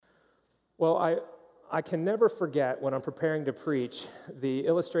Well, I can never forget when I'm preparing to preach the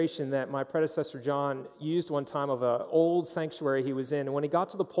illustration that my predecessor John used one time of an old sanctuary he was in. And when he got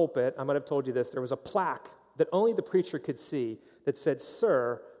to the pulpit, I might have told you this, there was a plaque that only the preacher could see that said,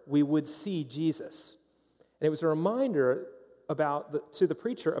 "Sir, we would see Jesus." And it was a reminder to the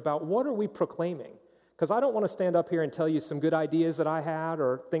preacher about what are we proclaiming. Because I don't want to stand up here and tell you some good ideas that I had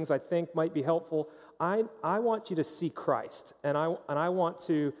or things I think might be helpful. I want you to see Christ, and I want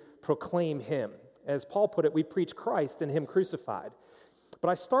to proclaim Him. As Paul put it, we preach Christ and Him crucified. But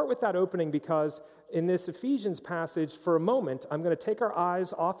I start with that opening because in this Ephesians passage, for a moment, I'm going to take our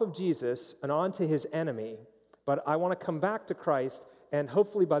eyes off of Jesus and onto His enemy. But I want to come back to Christ, and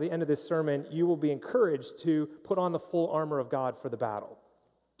hopefully by the end of this sermon, you will be encouraged to put on the full armor of God for the battle.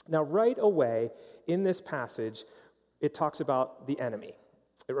 Now, right away in this passage, it talks about the enemy.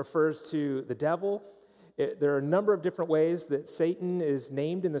 It refers to the devil. There are a number of different ways that Satan is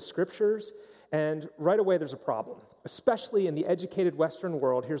named in the Scriptures. And right away, there's a problem. Especially in the educated Western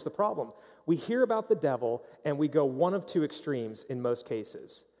world, here's the problem. We hear about the devil, and we go one of two extremes in most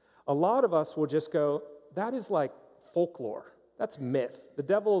cases. A lot of us will just go, that is like folklore. That's myth. The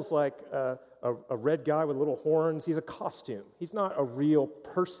devil's like a red guy with little horns. He's a costume. He's not a real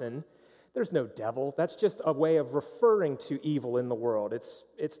person. There's no devil. That's just a way of referring to evil in the world.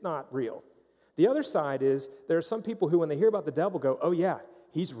 It's not real. The other side is there are some people who, when they hear about the devil, go, oh yeah,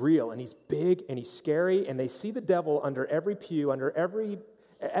 he's real, and he's big, and he's scary, and they see the devil under every pew,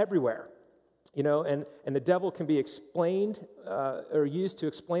 everywhere. You know, and the devil can be explained or used to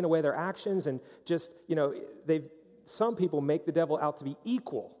explain away their actions, and just, you know, some people make the devil out to be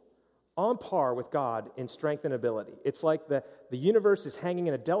equal, on par with God in strength and ability. It's like the universe is hanging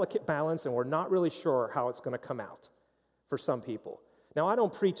in a delicate balance, and we're not really sure how it's going to come out for some people. Now, I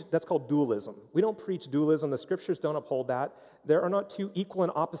don't preach, that's called dualism. We don't preach dualism. The Scriptures don't uphold that. There are not two equal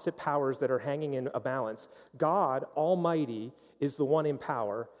and opposite powers that are hanging in a balance. God, Almighty, is the one in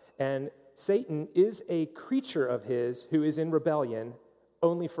power, and Satan is a creature of His who is in rebellion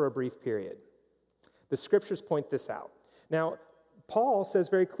only for a brief period. The Scriptures point this out. Now, Paul says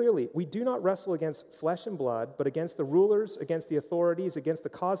very clearly, we do not wrestle against flesh and blood, but against the rulers, against the authorities, against the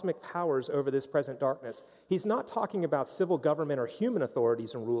cosmic powers over this present darkness. He's not talking about civil government or human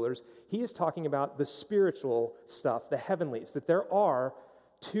authorities and rulers. He is talking about the spiritual stuff, the heavenlies, that there are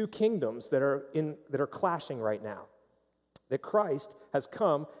two kingdoms that are clashing right now. That Christ has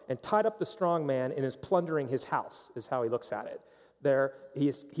come and tied up the strong man and is plundering his house, is how he looks at it.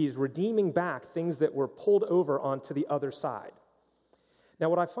 He's redeeming back things that were pulled over onto the other side. Now,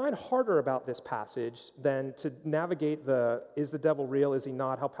 what I find harder about this passage than to navigate is the devil real, is he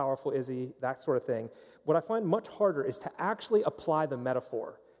not, how powerful is he, that sort of thing, what I find much harder is to actually apply the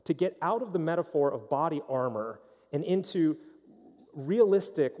metaphor, to get out of the metaphor of body armor and into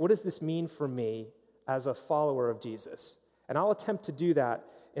realistic, what does this mean for me as a follower of Jesus? And I'll attempt to do that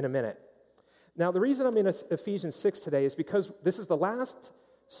in a minute. Now, the reason I'm in Ephesians 6 today is because this is the last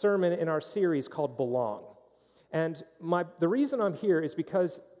sermon in our series called Belong. And the reason I'm here is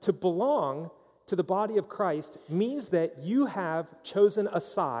because to belong to the body of Christ means that you have chosen a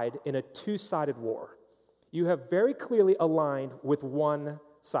side in a two-sided war. You have very clearly aligned with one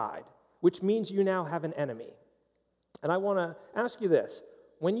side, which means you now have an enemy. And I want to ask you this.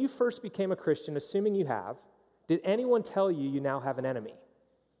 When you first became a Christian, assuming you have, did anyone tell you you now have an enemy?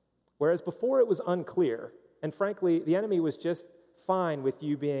 Whereas before it was unclear, and frankly, the enemy was just fine with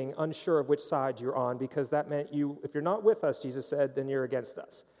you being unsure of which side you're on, because that meant if you're not with us, Jesus said, then you're against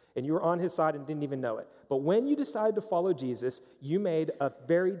us. And you were on His side and didn't even know it. But when you decided to follow Jesus, you made a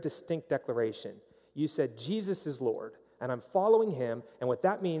very distinct declaration. You said, Jesus is Lord, and I'm following Him, and what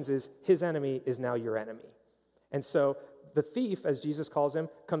that means is His enemy is now your enemy. And so the thief, as Jesus calls him,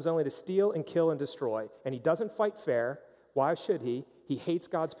 comes only to steal and kill and destroy, and he doesn't fight fair. Why should he? He hates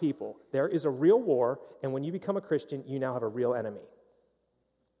God's people. There is a real war, and when you become a Christian, you now have a real enemy.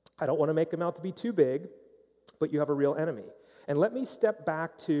 I don't want to make him out to be too big, but you have a real enemy. And let me step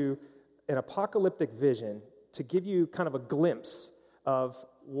back to an apocalyptic vision to give you kind of a glimpse of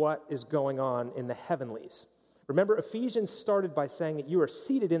what is going on in the heavenlies. Remember, Ephesians started by saying that you are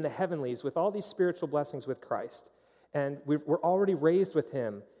seated in the heavenlies with all these spiritual blessings with Christ, and we're already raised with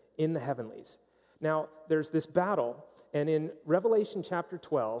Him in the heavenlies. Now, there's this battle. And in Revelation chapter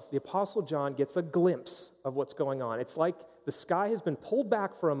 12, the Apostle John gets a glimpse of what's going on. It's like the sky has been pulled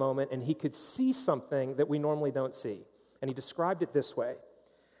back for a moment and he could see something that we normally don't see. And he described it this way.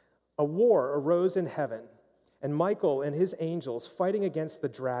 A war arose in heaven, and Michael and his angels fighting against the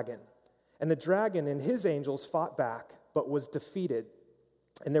dragon. And the dragon and his angels fought back, but was defeated.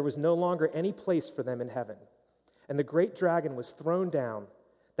 And there was no longer any place for them in heaven. And the great dragon was thrown down,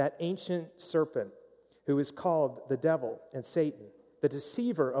 that ancient serpent who is called the devil and Satan, the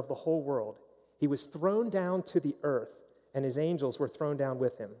deceiver of the whole world. He was thrown down to the earth, and his angels were thrown down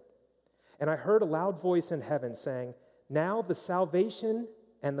with him. And I heard a loud voice in heaven saying, now the salvation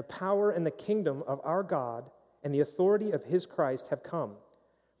and the power and the kingdom of our God and the authority of his Christ have come.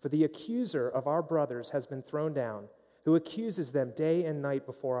 For the accuser of our brothers has been thrown down, who accuses them day and night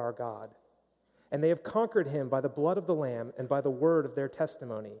before our God. And they have conquered him by the blood of the Lamb and by the word of their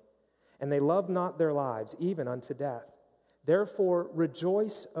testimony. And they love not their lives, even unto death. Therefore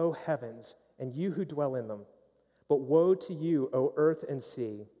rejoice, O heavens, and you who dwell in them. But woe to you, O earth and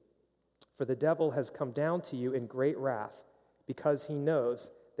sea, for the devil has come down to you in great wrath, because he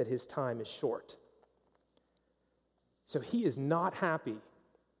knows that his time is short. So he is not happy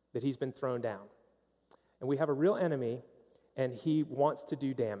that he's been thrown down. And we have a real enemy, and he wants to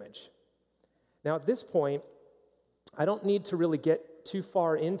do damage. Now, at this point, I don't need to really get too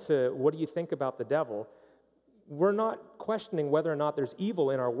far into what do you think about the devil. We're not questioning whether or not there's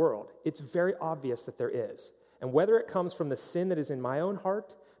evil in our world. It's very obvious that there is. And whether it comes from the sin that is in my own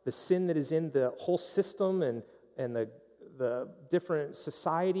heart, the sin that is in the whole system and the different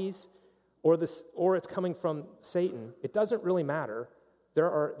societies, or it's coming from Satan, it doesn't really matter.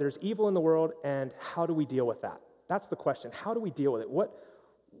 There's evil in the world, and how do we deal with that? That's the question. How do we deal with it? What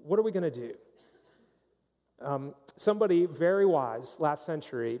are we going to do? Somebody very wise last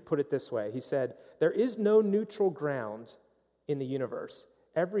century put it this way. He said, there is no neutral ground in the universe.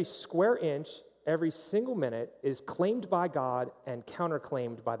 Every square inch, every single minute is claimed by God and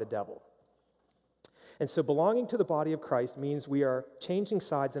counterclaimed by the devil. And so belonging to the body of Christ means we are changing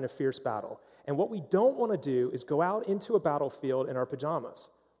sides in a fierce battle. And what we don't want to do is go out into a battlefield in our pajamas.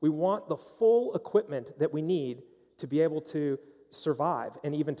 We want the full equipment that we need to be able to survive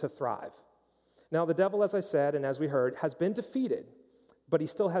and even to thrive. Now, the devil, as I said, and as we heard, has been defeated, but he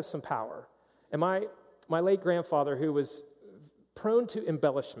still has some power. And my late grandfather, who was prone to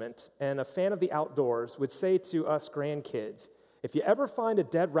embellishment and a fan of the outdoors, would say to us grandkids, if you ever find a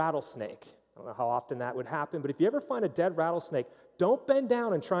dead rattlesnake, I don't know how often that would happen, but if you ever find a dead rattlesnake, don't bend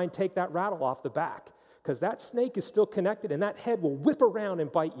down and try and take that rattle off the back, because that snake is still connected and that head will whip around and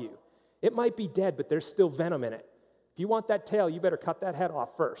bite you. It might be dead, but there's still venom in it. If you want that tail, you better cut that head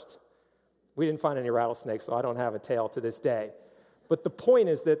off first. We didn't find any rattlesnakes, so I don't have a tail to this day. But the point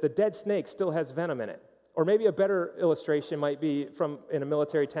is that the dead snake still has venom in it. Or maybe a better illustration might be in a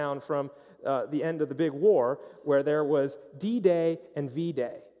military town from the end of the big war, where there was D-Day and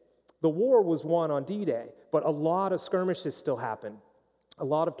V-Day. The war was won on D-Day, but a lot of skirmishes still happened, a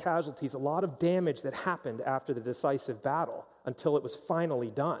lot of casualties, a lot of damage that happened after the decisive battle until it was finally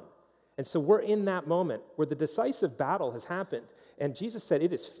done. And so we're in that moment where the decisive battle has happened, and Jesus said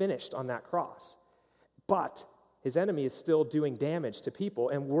it is finished on that cross. But his enemy is still doing damage to people,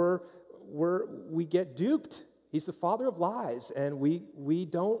 and we get duped. He's the father of lies, and we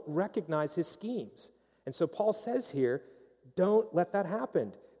don't recognize his schemes. And so Paul says here, don't let that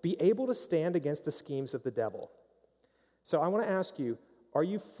happen. Be able to stand against the schemes of the devil. So I want to ask you, are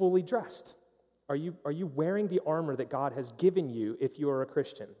you fully dressed? Are you wearing the armor that God has given you if you are a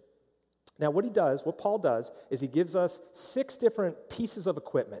Christian? Now, what Paul does, is he gives us 6 different pieces of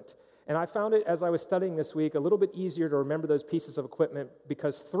equipment. And I found it, as I was studying this week, a little bit easier to remember those pieces of equipment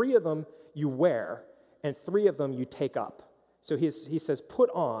because 3 of them you wear and 3 of them you take up. So he says,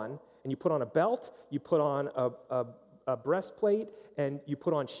 put on, and you put on a belt, you put on a breastplate, and you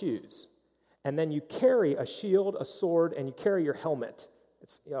put on shoes. And then you carry a shield, a sword, and you carry your helmet.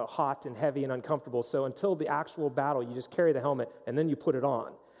 It's hot and heavy and uncomfortable, so until the actual battle, you just carry the helmet, and then you put it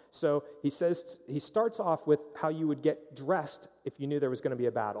on. So he starts off with how you would get dressed if you knew there was going to be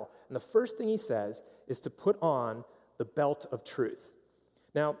a battle. And the first thing he says is to put on the belt of truth.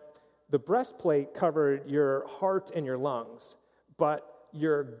 Now, the breastplate covered your heart and your lungs, but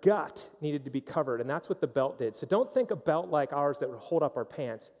your gut needed to be covered, and that's what the belt did. So don't think a belt like ours that would hold up our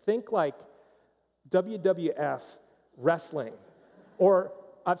pants. Think like WWF wrestling. Or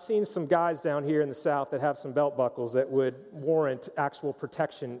I've seen some guys down here in the South that have some belt buckles that would warrant actual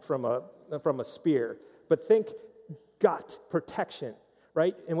protection from a spear. But think gut protection,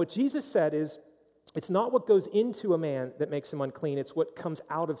 right? And what Jesus said is, it's not what goes into a man that makes him unclean, it's what comes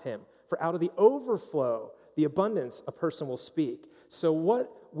out of him. For out of the overflow, the abundance, a person will speak. So what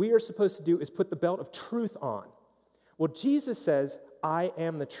we are supposed to do is put the belt of truth on. Well, Jesus says, I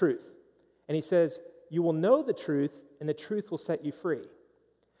am the truth. And he says, you will know the truth, and the truth will set you free.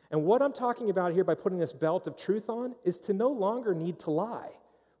 And what I'm talking about here by putting this belt of truth on is to no longer need to lie.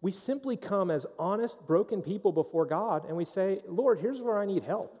 We simply come as honest, broken people before God, and we say, Lord, here's where I need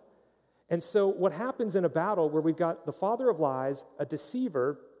help. And so what happens in a battle where we've got the father of lies, a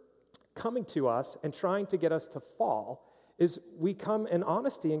deceiver, coming to us and trying to get us to fall is we come in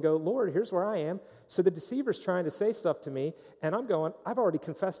honesty and go, Lord, here's where I am. So the deceiver's trying to say stuff to me, and I'm going, I've already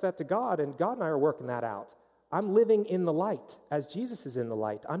confessed that to God, and God and I are working that out. I'm living in the light as Jesus is in the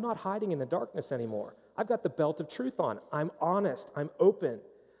light. I'm not hiding in the darkness anymore. I've got the belt of truth on. I'm honest. I'm open.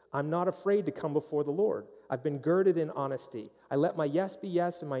 I'm not afraid to come before the Lord. I've been girded in honesty. I let my yes be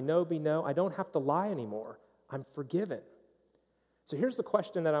yes and my no be no. I don't have to lie anymore. I'm forgiven. So here's the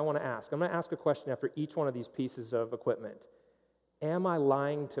question that I want to ask. I'm going to ask a question after each one of these pieces of equipment. Am I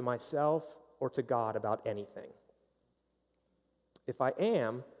lying to myself or to God about anything? If I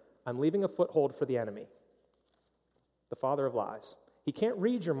am, I'm leaving a foothold for the enemy, the father of lies. He can't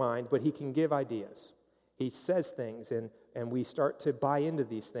read your mind, but he can give ideas. He says things, and we start to buy into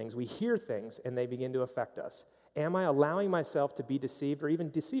these things. We hear things, and they begin to affect us. Am I allowing myself to be deceived or even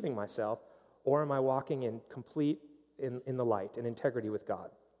deceiving myself, or am I walking in complete in the light and integrity with God?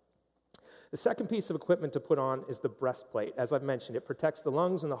 The second piece of equipment to put on is the breastplate. As I've mentioned, it protects the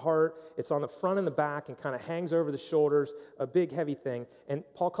lungs and the heart. It's on the front and the back and kind of hangs over the shoulders, a big, heavy thing. And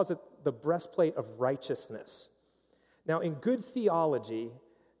Paul calls it the breastplate of righteousness. Now, in good theology,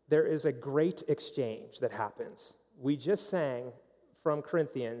 there is a great exchange that happens. We just sang from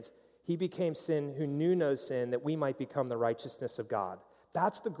Corinthians, he became sin who knew no sin, that we might become the righteousness of God.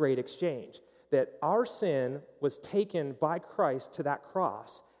 That's the great exchange, that our sin was taken by Christ to that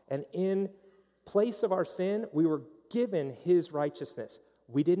cross, and in place of our sin, we were given his righteousness.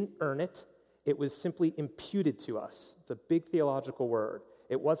 We didn't earn it. It was simply imputed to us. It's a big theological word.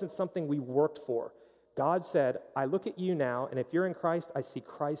 It wasn't something we worked for. God said, I look at you now, and if you're in Christ, I see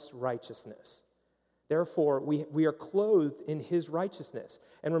Christ's righteousness. Therefore, we are clothed in his righteousness.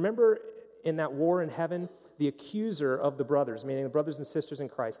 And remember in that war in heaven, the accuser of the brothers, meaning the brothers and sisters in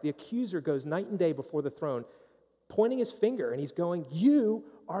Christ, the accuser goes night and day before the throne, pointing his finger, and he's going, you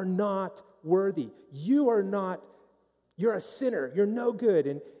are not worthy. You're a sinner. You're no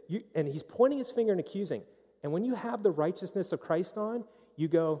good. And he's pointing his finger and accusing. And when you have the righteousness of Christ on, you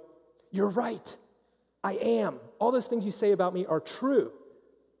go, you're right. I am. All those things you say about me are true,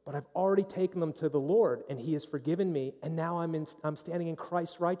 but I've already taken them to the Lord, and he has forgiven me, and now I'm standing in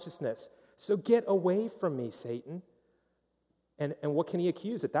Christ's righteousness. So get away from me, Satan. And what can he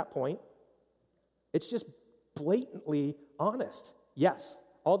accuse at that point? It's just blatantly honest. Yes,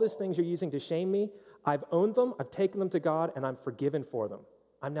 all those things you're using to shame me, I've owned them, I've taken them to God, and I'm forgiven for them.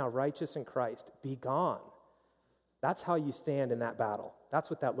 I'm now righteous in Christ. Be gone. That's how you stand in that battle.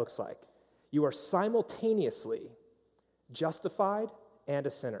 That's what that looks like. You are simultaneously justified and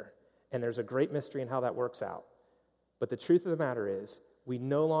a sinner. And there's a great mystery in how that works out. But the truth of the matter is, we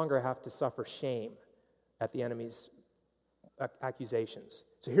no longer have to suffer shame at the enemy's accusations.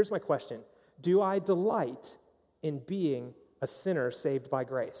 So here's my question. Do I delight in being a sinner saved by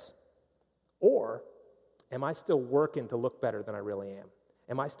grace? Or am I still working to look better than I really am?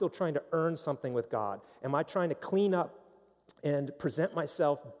 Am I still trying to earn something with God? Am I trying to clean up and present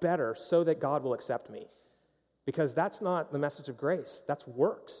myself better so that God will accept me? Because that's not the message of grace. That's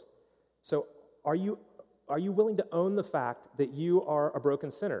works. So are you willing to own the fact that you are a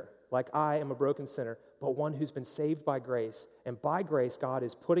broken sinner, like I am a broken sinner, but one who's been saved by grace? And by grace, God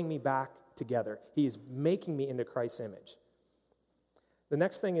is putting me back together. He is making me into Christ's image. The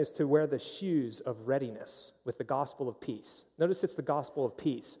next thing is to wear the shoes of readiness with the gospel of peace. Notice it's the gospel of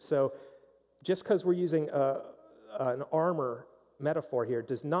peace. So just because we're using an armor metaphor here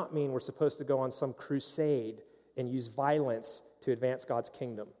does not mean we're supposed to go on some crusade and use violence to advance God's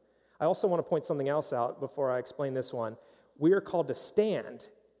kingdom. I also want to point something else out before I explain this one. We are called to stand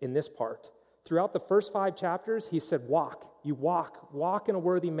in this part. Throughout the first 5 chapters, he said, walk. You walk in a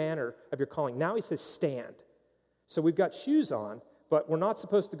worthy manner of your calling. Now he says, stand. So we've got shoes on, but we're not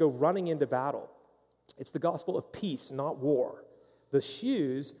supposed to go running into battle. It's the gospel of peace, not war. The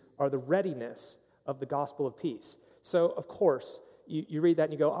shoes are the readiness of the gospel of peace. So, of course, you read that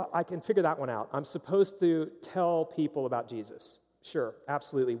and you go, I can figure that one out. I'm supposed to tell people about Jesus. Sure,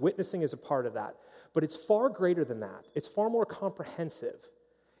 absolutely. Witnessing is a part of that. But it's far greater than that. It's far more comprehensive.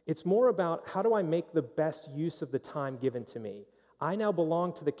 It's more about how do I make the best use of the time given to me? I now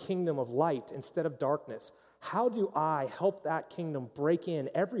belong to the kingdom of light instead of darkness. How do I help that kingdom break in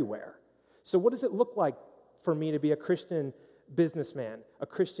everywhere? So what does it look like for me to be a Christian businessman, a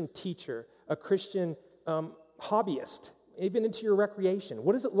Christian teacher, a Christian hobbyist, even into your recreation?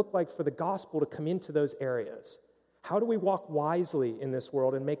 What does it look like for the gospel to come into those areas? How do we walk wisely in this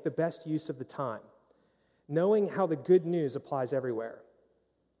world and make the best use of the time? Knowing how the good news applies everywhere.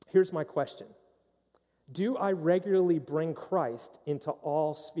 Here's my question. Do I regularly bring Christ into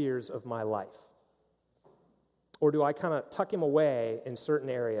all spheres of my life? Or do I kind of tuck him away in certain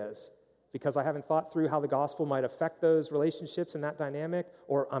areas because I haven't thought through how the gospel might affect those relationships and that dynamic,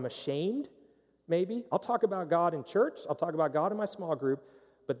 or I'm ashamed, maybe? I'll talk about God in church, I'll talk about God in my small group,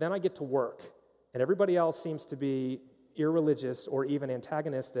 but then I get to work, and everybody else seems to be irreligious or even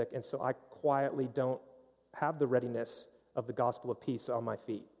antagonistic, and so I quietly don't have the readiness of the gospel of peace on my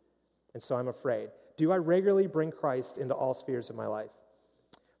feet, and so I'm afraid. Do I regularly bring Christ into all spheres of my life?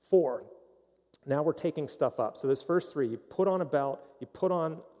 4, now we're taking stuff up. So those first 3, you put on a belt, you put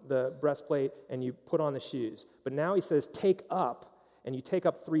on the breastplate, and you put on the shoes. But now he says take up, and you take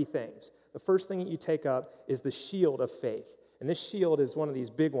up 3 things. The first thing that you take up is the shield of faith. And this shield is one of these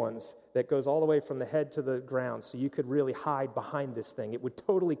big ones that goes all the way from the head to the ground, so you could really hide behind this thing. It would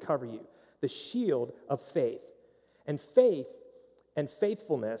totally cover you. The shield of faith. And faith and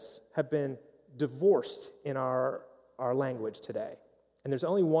faithfulness have been divorced in our language today. And there's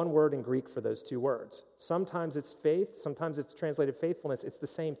only one word in Greek for those 2 words. Sometimes it's faith, sometimes it's translated faithfulness. It's the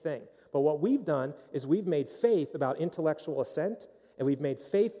same thing. But what we've done is we've made faith about intellectual assent, and we've made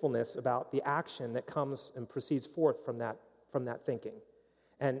faithfulness about the action that comes and proceeds forth from that thinking.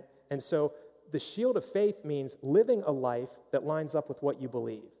 And so the shield of faith means living a life that lines up with what you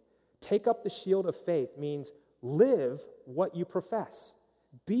believe. Take up the shield of faith means live what you profess.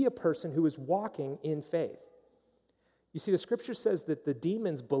 Be a person who is walking in faith. You see, the scripture says that the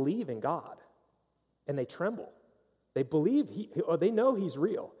demons believe in God, and they tremble. They believe, they know he's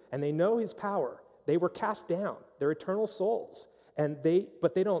real, and they know his power. They were cast down. They're eternal souls,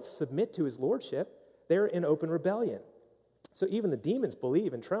 but they don't submit to his lordship. They're in open rebellion. So even the demons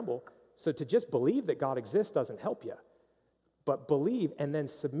believe and tremble. So to just believe that God exists doesn't help you. But believe and then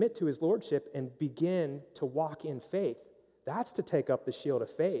submit to his lordship and begin to walk in faith. That's to take up the shield of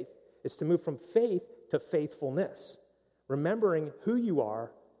faith. It's to move from faith to faithfulness. Remembering who you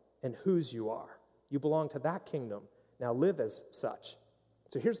are and whose you are. You belong to that kingdom. Now live as such.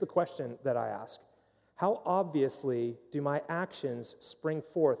 So here's the question that I ask. How obviously do my actions spring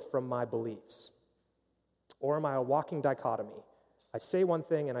forth from my beliefs? Or am I a walking dichotomy? I say one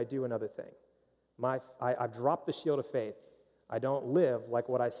thing and I do another thing. I've dropped the shield of faith. I don't live like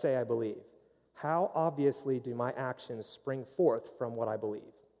what I say I believe. How obviously do my actions spring forth from what I believe?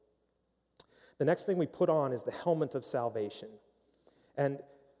 The next thing we put on is the helmet of salvation. And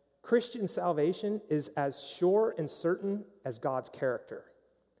Christian salvation is as sure and certain as God's character.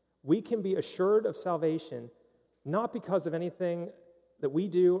 We can be assured of salvation not because of anything that we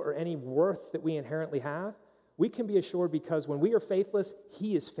do or any worth that we inherently have. We can be assured because when we are faithless,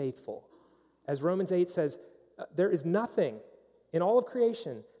 he is faithful. As Romans 8 says, there is nothing in all of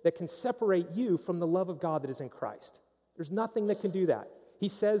creation that can separate you from the love of God that is in Christ. There's nothing that can do that. He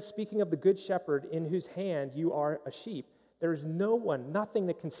says, speaking of the good shepherd in whose hand you are a sheep, there is nothing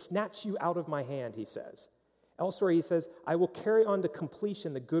that can snatch you out of my hand, he says. Elsewhere, he says, I will carry on to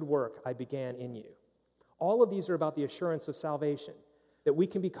completion the good work I began in you. All of these are about the assurance of salvation, that we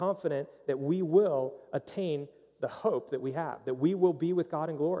can be confident that we will attain the hope that we have, that we will be with God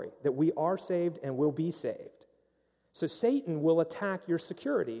in glory, that we are saved and will be saved. So Satan will attack your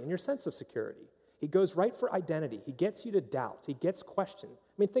security and your sense of security. He goes right for identity. He gets you to doubt. He gets questioned.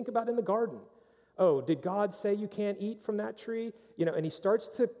 I mean, think about in the garden. Oh, did God say you can't eat from that tree? And he starts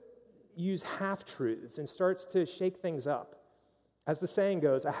to use half-truths and starts to shake things up. As the saying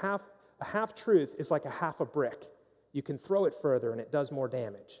goes, a half-truth is like a half a brick. You can throw it further and it does more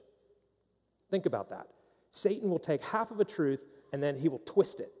damage. Think about that. Satan will take half of a truth and then he will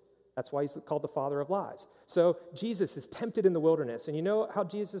twist it. That's why he's called the father of lies. So Jesus is tempted in the wilderness. And you know how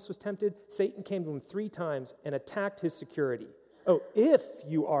Jesus was tempted? Satan came to him 3 times and attacked his security. Oh, if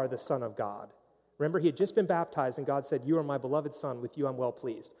you are the Son of God. Remember, he had just been baptized and God said, you are my beloved Son, with you I'm well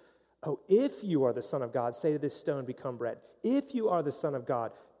pleased. Oh, if you are the Son of God, say to this stone, become bread. If you are the Son of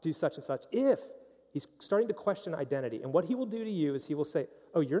God, do such and such. If. He's starting to question identity. And what he will do to you is he will say,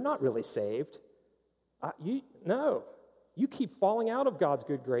 oh, you're not really saved. No. You keep falling out of God's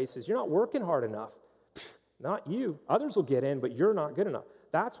good graces. You're not working hard enough. Not you. Others will get in, but you're not good enough.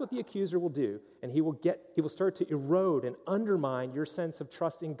 That's what the accuser will do. And he will start to erode and undermine your sense of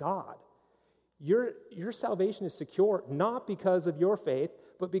trust in God. Your salvation is secure not because of your faith,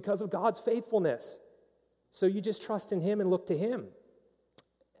 but because of God's faithfulness. So you just trust in him and look to him.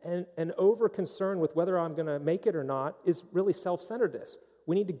 And over concern with whether I'm going to make it or not is really self-centeredness.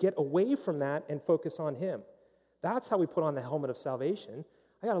 We need to get away from that and focus on him. That's how we put on the helmet of salvation.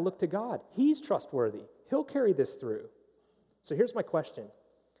 I got to look to God. He's trustworthy. He'll carry this through. So here's my question.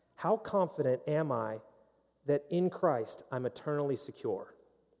 How confident am I that in Christ I'm eternally secure?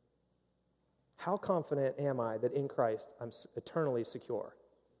 How confident am I that in Christ I'm eternally secure?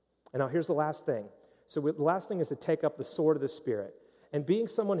 And now here's the last thing. So the last thing is to take up the sword of the Spirit. And being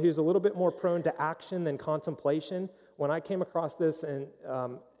someone who's a little bit more prone to action than contemplation, when I came across this and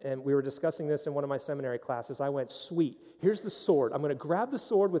we were discussing this in one of my seminary classes, I went, sweet, here's the sword. I'm going to grab the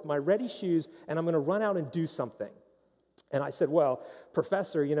sword with my ready shoes, and I'm going to run out and do something. And I said, well,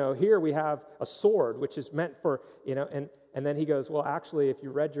 professor, here we have a sword, which is meant for, and then he goes, well, actually, if you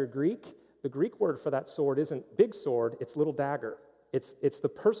read your Greek, the Greek word for that sword isn't big sword, it's little dagger. It's the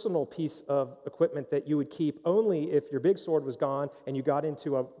personal piece of equipment that you would keep only if your big sword was gone and you got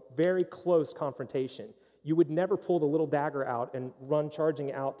into a very close confrontation. You would never pull the little dagger out and run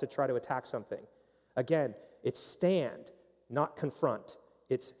charging out to try to attack something. Again, it's stand, not confront.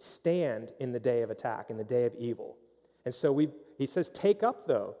 It's stand in the day of attack, in the day of evil. And so he says, take up,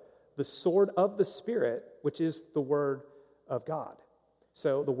 though, the sword of the Spirit, which is the word of God.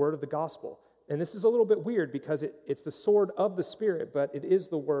 So the word of the gospel. And this is a little bit weird because it's the sword of the Spirit, but it is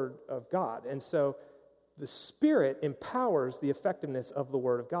the word of God. And so the Spirit empowers the effectiveness of the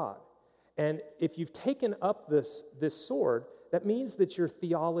word of God. And if you've taken up this sword, that means that your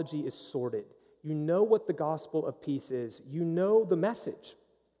theology is sorted. You know what the gospel of peace is. You know the message.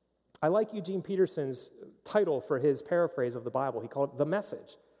 I like Eugene Peterson's title for his paraphrase of the Bible. He called it The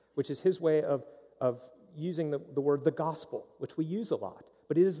Message, which is his way of using the word the gospel, which we use a lot.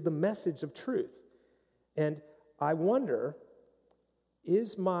 But it is the message of truth. And I wonder,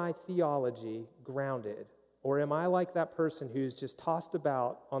 is my theology grounded? Or am I like that person who's just tossed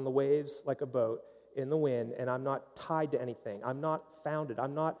about on the waves like a boat in the wind, and I'm not tied to anything? I'm not founded.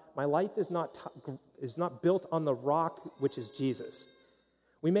 My life is not built on the rock, which is Jesus.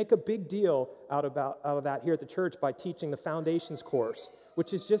 We make a big deal out of that here at the church by teaching the foundations course,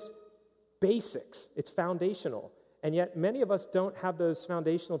 which is just basics. It's foundational. And yet many of us don't have those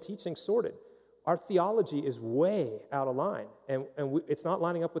foundational teachings sorted. Our theology is way out of line, and it's not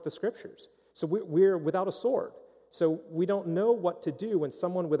lining up with the Scriptures. So we're without a sword. So we don't know what to do when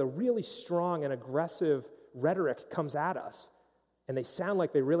someone with a really strong and aggressive rhetoric comes at us, and they sound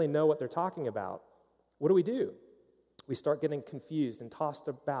like they really know what they're talking about. What do? We start getting confused and tossed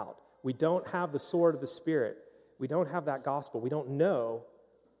about. We don't have the sword of the Spirit. We don't have that gospel. We don't know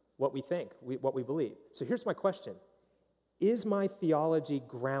what we think, what we believe. So here's my question. Is my theology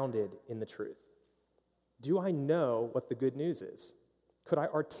grounded in the truth? Do I know what the good news is? Could I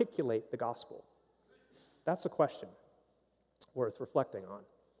articulate the gospel? That's a question worth reflecting on.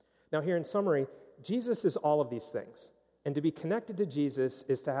 Now, here in summary, Jesus is all of these things. And to be connected to Jesus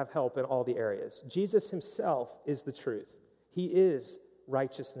is to have help in all the areas. Jesus himself is the truth. He is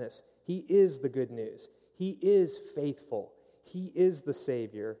righteousness. He is the good news. He is faithful. He is the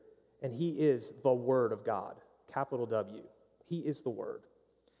Savior. And he is the Word of God, capital W. He is the Word.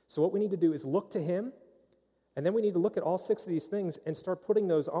 So what we need to do is look to him, and then we need to look at all 6 of these things and start putting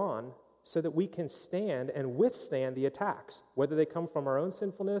those on so that we can stand and withstand the attacks, whether they come from our own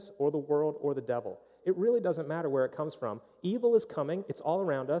sinfulness or the world or the devil. It really doesn't matter where it comes from. Evil is coming. It's all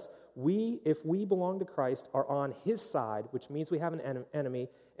around us. If we belong to Christ, are on his side, which means we have an enemy,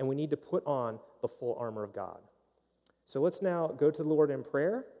 and we need to put on the full armor of God. So let's now go to the Lord in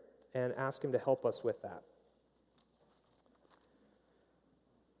prayer and ask him to help us with that.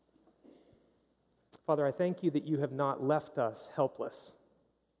 Father, I thank you that you have not left us helpless,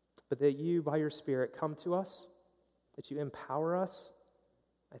 but that you, by your Spirit, come to us, that you empower us.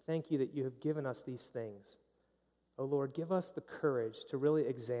 I thank you that you have given us these things. Oh Lord, give us the courage to really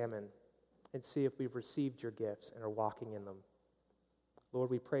examine and see if we've received your gifts and are walking in them. Lord,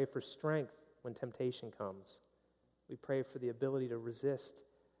 we pray for strength when temptation comes. We pray for the ability to resist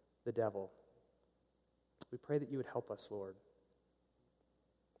the devil. We pray that you would help us, Lord.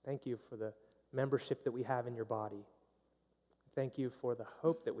 Thank you for the membership that we have in your body. Thank you for the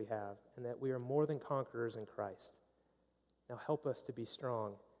hope that we have and that we are more than conquerors in Christ. Now help us to be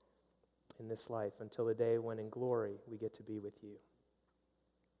strong in this life until the day when in glory we get to be with you.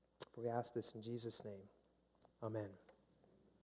 For we ask this in Jesus' name. Amen.